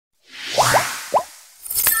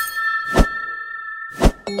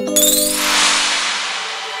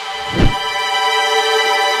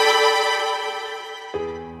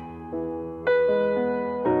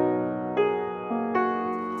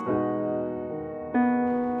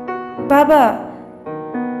बाबा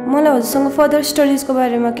मलाई हजुरसँग फर्दर स्टडीजको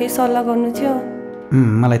बारेमा केही सल्लाह गर्नु थियो।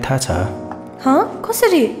 मलाई थाहा छ।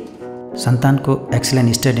 कसरी? सन्तानको एक्सलेन्ट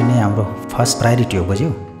स्टडी नै हाम्रो फर्स्ट प्रायोरिटी हो बुझ्यौ।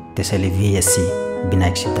 त्यसैले VSC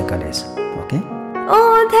विनायक सिद्ध college. Okay?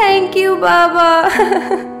 Thank you Baba.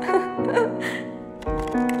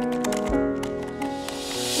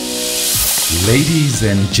 Ladies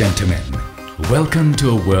and gentlemen, welcome to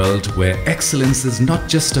a world where excellence is not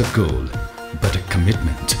just a goal, but a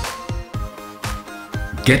commitment.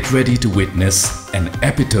 Get ready to witness an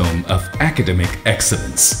epitome of academic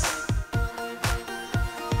excellence.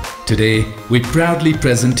 Today, we proudly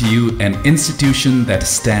present to you an institution that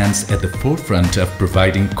stands at the forefront of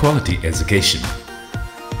providing quality education.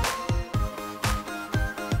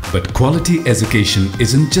 But quality education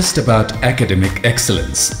isn't just about academic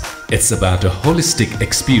excellence. It's about a holistic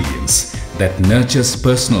experience that nurtures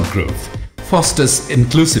personal growth, fosters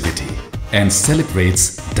inclusivity, and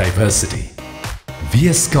celebrates diversity.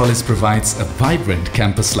 VS College provides a vibrant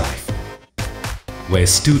campus life where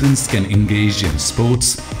students can engage in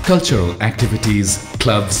sports, cultural activities,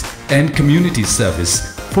 clubs, and community service,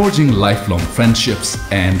 forging lifelong friendships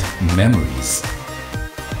and memories.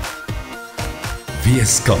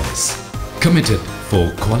 VS College, committed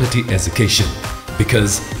for quality education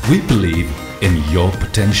because we believe in your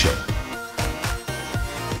potential.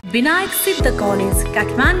 Vinayak Siddha College,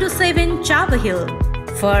 Kathmandu 7, Chava Hill.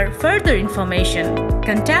 For further information,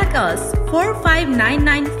 contact us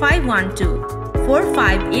 4599512,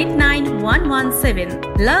 4589117.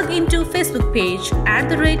 Log into Facebook page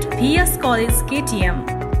 @VS College KTM.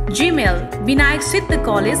 Gmail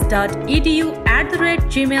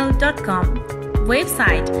vinayaksidhacollege.edu@gmail.com.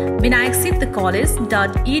 Website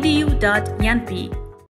vinayaksidhacollege.edu.np.